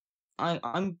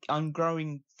I'm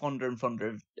growing fonder and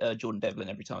fonder of Jordan Devlin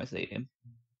every time I see him.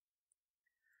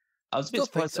 I was a Still bit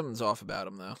think surprised. something's off about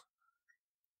him though.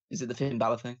 Is it the Finn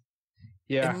Balor thing?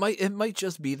 Yeah. It might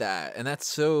just be that, and that's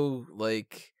so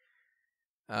like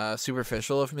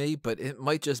superficial of me, but it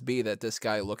might just be that this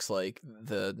guy looks like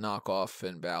the knockoff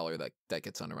Finn Balor that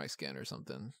gets under my skin or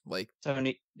something. Like, So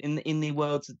in the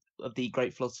words of the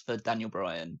great philosopher Daniel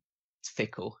Bryan, it's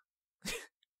fickle.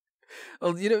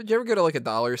 well, you know, do you ever go to like a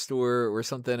dollar store or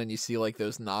something and you see like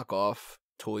those knockoff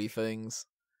toy things?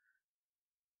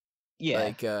 Yeah.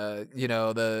 Like, you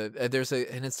know, there's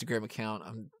an Instagram account,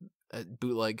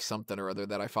 bootleg something or other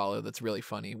that I follow that's really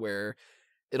funny where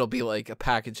it'll be like a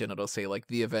package and it'll say like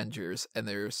the Avengers and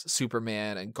there's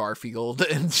Superman and Garfield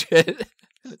and shit.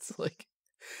 It's like,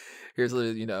 here's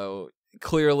a, you know,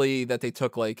 clearly that they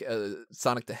took like a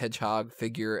Sonic the Hedgehog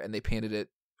figure and they painted it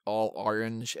all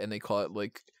orange and they call it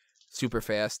like Super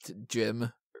Fast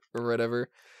Jim or whatever.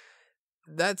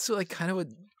 That's like kind of what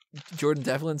Jordan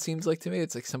Devlin seems like to me.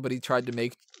 It's like somebody tried to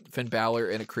make Finn Balor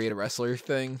in a create a wrestler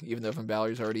thing, even though Finn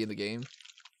Balor's already in the game.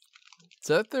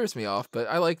 So that throws me off, but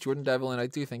I like Jordan Devlin. I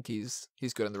do think he's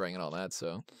good in the ring and all that.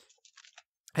 So,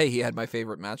 hey, he had my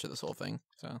favorite match of this whole thing.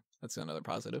 So that's another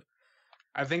positive.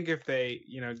 I think if they,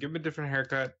 give him a different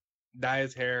haircut, dye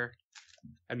his hair,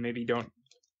 and maybe don't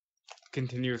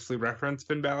continuously reference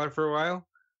Finn Balor for a while,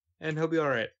 and he'll be all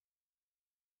right.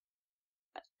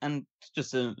 And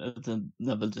just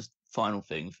another just final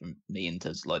thing from me in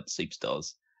terms of like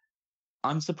superstars.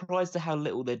 I'm surprised at how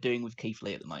little they're doing with Keith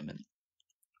Lee at the moment.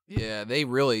 Yeah, they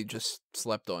really just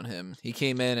slept on him. He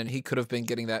came in and he could have been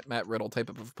getting that Matt Riddle type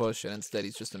of a push, and instead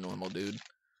he's just a normal dude.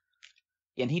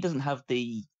 And he doesn't have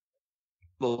the.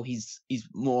 Well, he's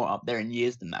more up there in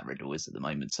years than Matt Riddle is at the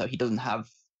moment, so he doesn't have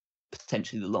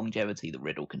potentially the longevity that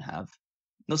Riddle can have.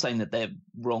 I'm not saying that they're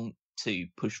wrong to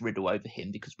push Riddle over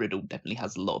him, because Riddle definitely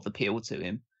has a lot of appeal to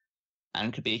him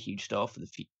and could be a huge star for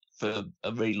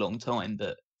a really long time.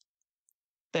 But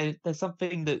there's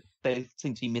something that they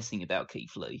seem to be missing about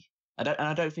Keith Lee.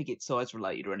 I don't think it's size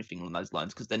related or anything along those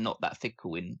lines, because they're not that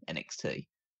fickle in NXT.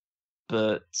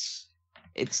 But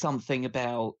it's something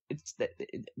about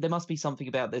there must be something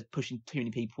about they're pushing too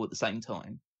many people at the same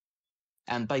time.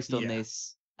 And based on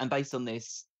this,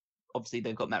 obviously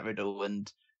they've got Matt Riddle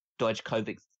and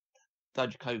Dijakovic.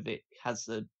 Dijakovic has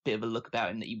a bit of a look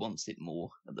about him that he wants it more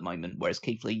at the moment, whereas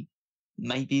Keith Lee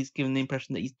maybe is given the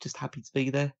impression that he's just happy to be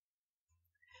there.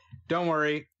 Don't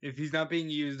worry, if he's not being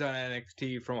used on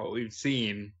NXT from what we've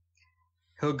seen,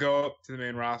 he'll go up to the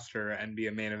main roster and be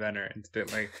a main eventer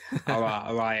instantly, a la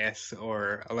Elias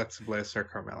or Alexa Bliss or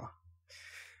Carmella.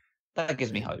 That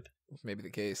gives me hope. Maybe the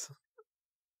case.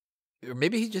 Or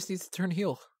maybe he just needs to turn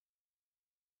heel.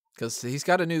 Because he's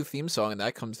got a new theme song and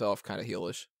that comes off kind of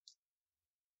heelish.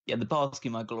 Yeah, the Bask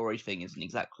in My Glory thing isn't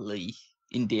exactly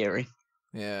endearing.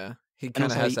 Yeah, he kind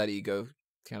of has that ego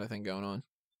kind of thing going on.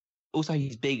 Also,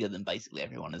 he's bigger than basically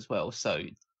everyone as well, so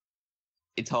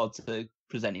it's hard to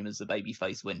present him as a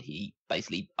babyface when he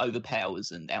basically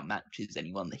overpowers and outmatches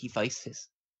anyone that he faces.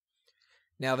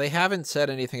 Now, they haven't said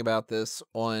anything about this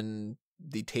on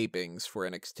the tapings for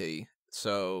NXT,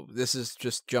 so this is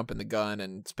just jumping the gun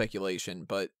and speculation,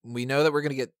 but we know that we're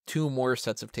going to get 2 more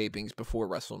sets of tapings before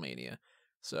WrestleMania.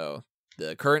 So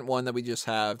the current one that we just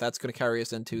have, that's going to carry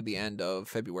us into the end of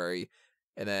February,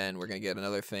 and then we're going to get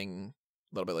another thing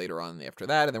a little bit later on after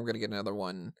that, and then we're going to get another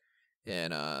one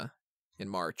in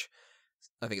March.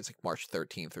 I think it's like March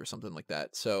 13th or something like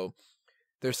that. So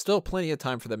there's still plenty of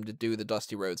time for them to do the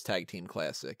Dusty Rhodes Tag Team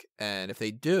Classic. And if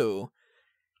they do,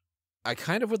 I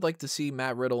kind of would like to see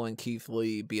Matt Riddle and Keith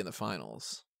Lee be in the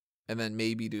finals. And then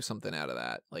maybe do something out of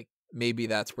that. Like, maybe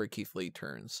that's where Keith Lee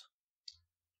turns.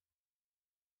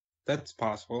 That's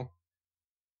possible.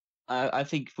 I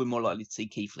think we're more likely to see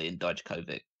Keith Lee and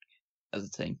Dijakovic as a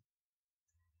team.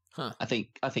 Huh. I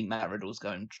think Matt Riddle's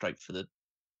going straight for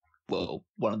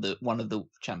one of the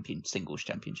singles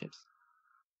championships.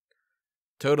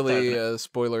 Totally a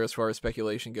spoiler as far as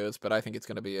speculation goes, but I think it's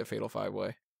going to be a Fatal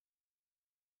 5-Way.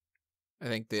 I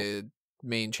think the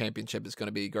main championship is going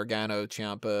to be Gargano,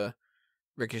 Ciampa,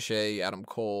 Ricochet, Adam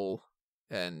Cole,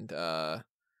 and Aleister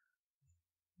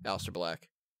Black.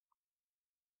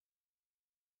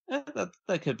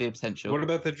 That could be a potential. What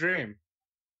about the Dream?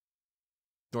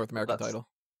 North American title.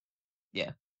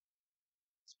 Yeah.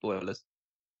 Spoilers.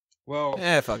 Well,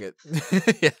 fuck it.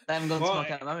 Yeah. They haven't gone to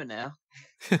Smark at the moment now.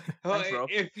 Well, Thanks, Rob.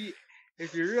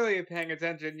 if you're really paying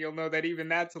attention, you'll know that even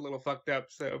that's a little fucked up.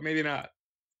 So maybe not.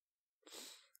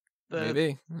 But,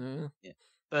 maybe. Yeah.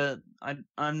 But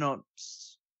I'm not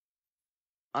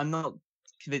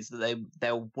convinced that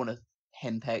they'll want to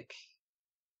henpeck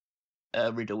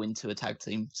Riddle into a tag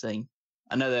team scene.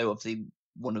 I know they obviously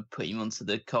want to put him onto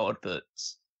the card, but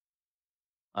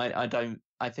I don't.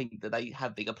 I think that they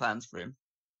have bigger plans for him.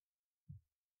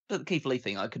 But the Keith Lee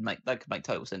thing, that could make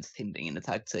total sense. Him being in the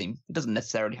tag team. It doesn't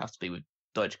necessarily have to be with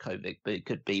Dijakovic, but it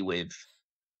could be with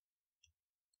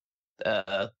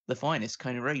the finest,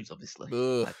 Kona Reeves, obviously.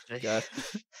 Ugh, God.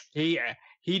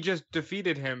 He just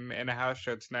defeated him in a house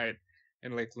show tonight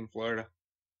in Lakeland, Florida.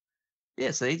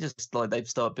 Yeah, so just like they've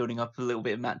started building up a little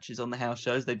bit of matches on the house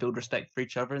shows. They build respect for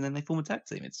each other, and then they form a tag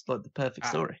team. It's like the perfect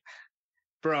story.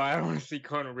 Bro, I don't want to see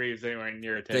Kona Reeves anywhere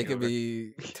near a takeover. They could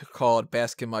be called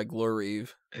Bask in My Glory.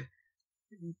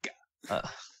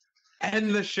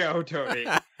 End the show, Tony.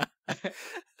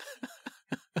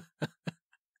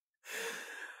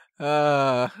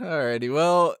 Alrighty.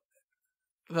 Well,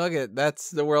 fuck it. That's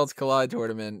the Worlds Collide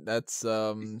tournament. That's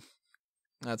all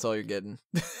you're getting.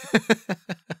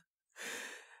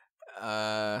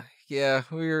 Yeah,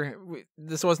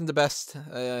 this wasn't the best.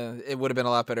 It would have been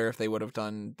a lot better if they would have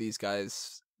done these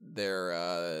guys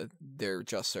their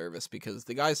just service, because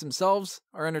the guys themselves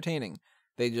are entertaining.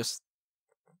 They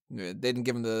didn't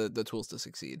give them the tools to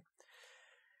succeed.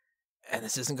 And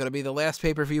this isn't going to be the last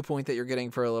pay-per-view point that you're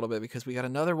getting for a little bit, because we got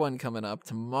another one coming up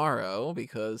tomorrow,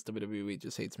 because WWE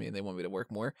just hates me and they want me to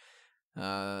work more.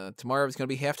 Tomorrow is going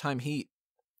to be Halftime Heat.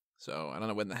 So I don't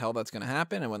know when the hell that's going to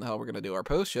happen and when the hell we're going to do our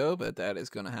post show, but that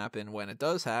is going to happen when it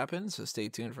does happen. So stay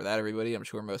tuned for that, everybody. I'm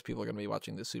sure most people are going to be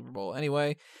watching the Super Bowl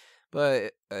anyway.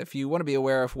 But if you want to be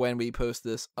aware of when we post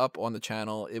this up on the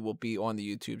channel, it will be on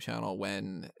the YouTube channel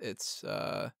when it's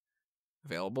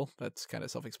available. That's kind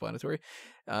of self-explanatory.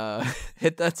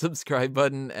 Hit that subscribe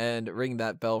button and ring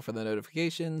that bell for the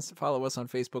notifications. Follow us on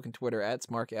Facebook and Twitter at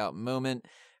SmarkOutMoment.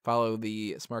 Follow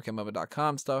the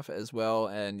smarkoutmoment.com stuff as well,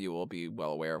 and you will be well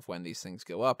aware of when these things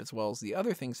go up, as well as the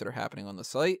other things that are happening on the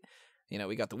site. You know,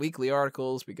 we got the weekly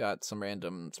articles, we got some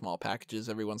random small packages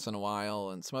every once in a while,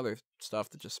 and some other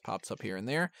stuff that just pops up here and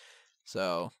there.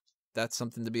 So that's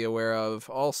something to be aware of.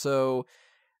 Also,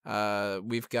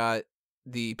 we've got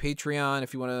the Patreon,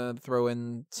 if you want to throw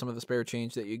in some of the spare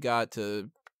change that you got to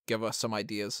give us some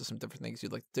ideas of some different things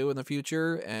you'd like to do in the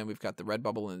future. And we've got the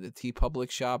Redbubble and the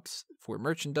TeePublic shops for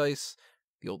merchandise,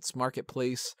 the old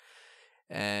Smarketplace,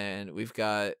 and we've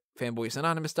got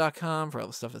fanboysanonymous.com for all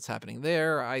the stuff that's happening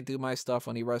there. I do my stuff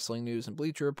on eWrestling News and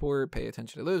Bleacher Report. Pay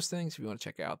attention to those things if you want to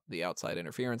check out the outside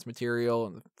interference material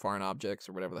and the foreign objects,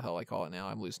 or whatever the hell I call it now.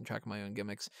 I'm losing track of my own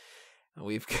gimmicks.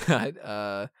 We've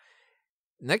got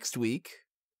next week,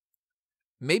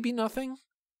 maybe nothing.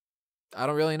 I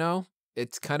don't really know.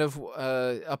 It's kind of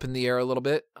up in the air a little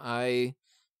bit. I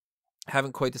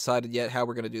haven't quite decided yet how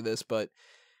we're going to do this, but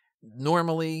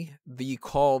normally the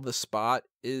Call the Spot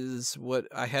is what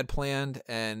I had planned,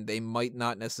 and they might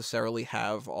not necessarily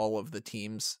have all of the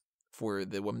teams for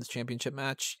the Women's Championship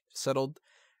match settled.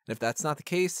 And if that's not the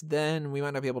case, then we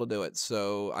might not be able to do it.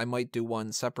 So I might do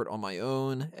one separate on my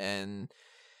own and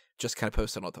just kind of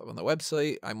post it on the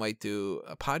website. I might do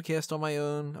a podcast on my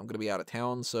own. I'm going to be out of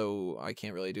town, so I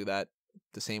can't really do that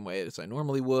the same way as I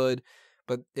normally would.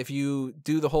 But if you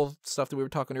do the whole stuff that we were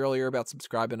talking earlier about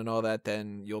subscribing and all that,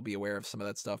 then you'll be aware of some of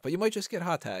that stuff. But you might just get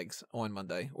hot tags on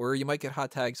Monday, or you might get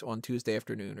hot tags on Tuesday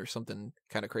afternoon, or something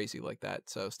kind of crazy like that.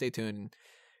 So stay tuned.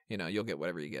 You know, you'll get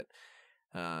whatever you get.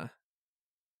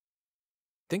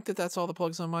 Think that's all the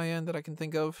plugs on my end that I can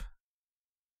think of.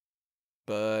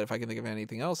 But if I can think of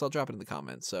anything else, I'll drop it in the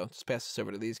comments. So just pass this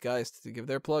over to these guys to give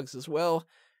their plugs as well.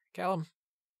 Callum?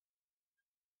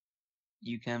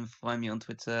 You can find me on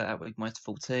Twitter at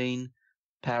Wigmeister14.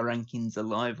 Power rankings are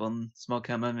live on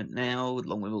Smark Out Moment now,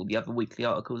 along with all the other weekly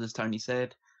articles, as Tony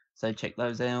said. So check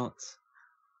those out.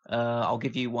 I'll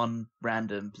give you one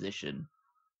random position.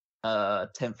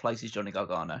 10th place is Johnny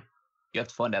Gargano. You have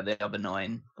to find out the other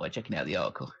 9 by checking out the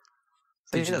article.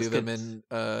 So, Did you do them in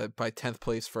by 10th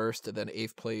place first, and then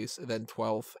 8th place, and then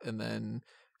 12th, and then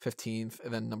 15th,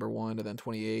 and then number 1, and then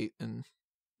 28, and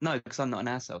no, because I'm not an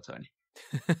asshole, Tony.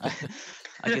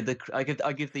 I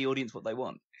give the audience what they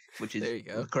want, which is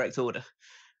the correct order.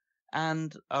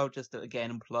 And I'll just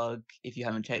again plug, if you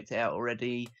haven't checked it out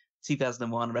already,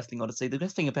 2001 Wrestling Odyssey. The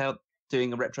best thing about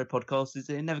doing a retro podcast is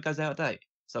it never goes out of date.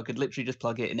 So I could literally just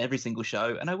plug it in every single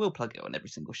show, and I will plug it on every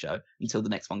single show until the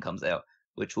next one comes out,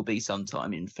 which will be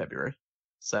sometime in February.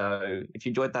 So if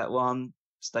you enjoyed that one,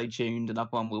 stay tuned. Another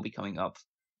one will be coming up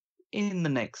within the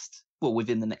next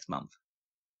month.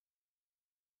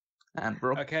 And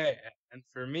Rob? Okay, and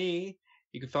for me,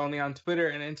 you can follow me on Twitter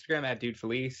and Instagram at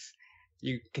DudeFelice.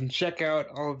 You can check out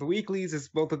all of the weeklies, as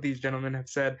both of these gentlemen have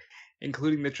said,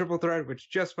 including the Triple Threat, which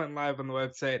just went live on the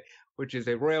website, which is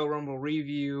a Royal Rumble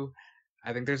review,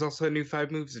 I think there's also a new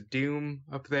 5 Moves of Doom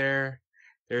up there.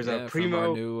 There's a Yeah, from our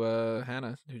Primo. new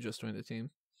Hannah, who just joined the team.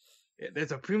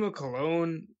 There's a Primo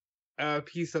Cologne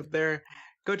piece up there.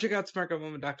 Go check out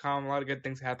smarkupmoment.com. A lot of good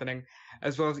things happening,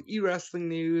 as well as eWrestling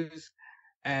news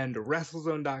and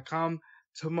WrestleZone.com.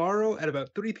 Tomorrow at about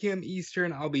 3 p.m.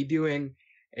 Eastern, I'll be doing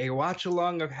a watch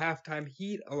along of Halftime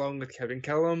Heat along with Kevin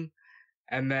Kellum,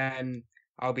 and then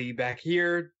I'll be back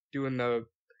here doing the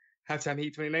Halftime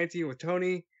Heat 2019 with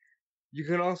Tony. You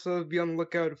can also be on the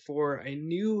lookout for a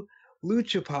new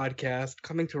Lucha podcast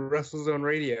coming to WrestleZone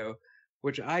Radio,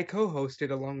 which I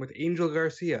co-hosted along with Angel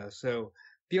Garcia. So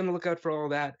be on the lookout for all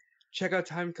that. Check out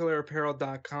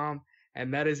timekillerapparel.com,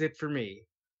 and that is it for me.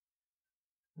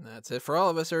 That's it for all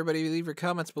of us. Everybody, leave your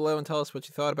comments below and tell us what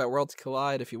you thought about Worlds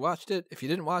Collide. If you watched it, if you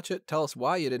didn't watch it, tell us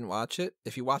why you didn't watch it.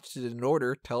 If you watched it in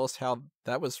order, tell us how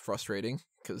that was frustrating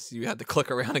because you had to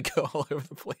click around and go all over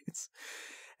the place.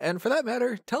 And for that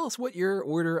matter, tell us what your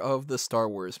order of the Star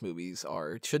Wars movies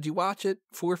are. Should you watch it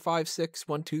 4, 5, 6,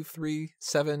 1, 2, 3,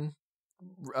 7,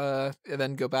 and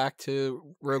then go back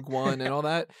to Rogue One and all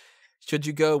that? Should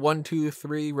you go 1, 2,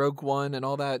 3, Rogue One, and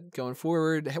all that going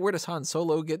forward? Where does Han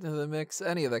Solo get into the mix?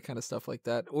 Any of that kind of stuff like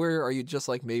that? Or are you just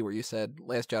like me, where you said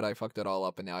Last Jedi fucked it all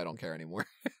up, and now I don't care anymore?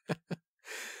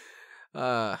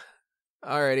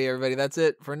 Alrighty, everybody, that's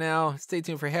it for now. Stay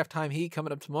tuned for Halftime Heat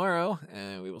coming up tomorrow,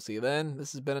 and we will see you then.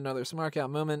 This has been another Smark Out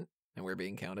moment, and we're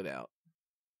being counted out.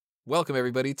 Welcome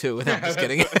everybody to. No, I'm just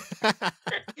kidding.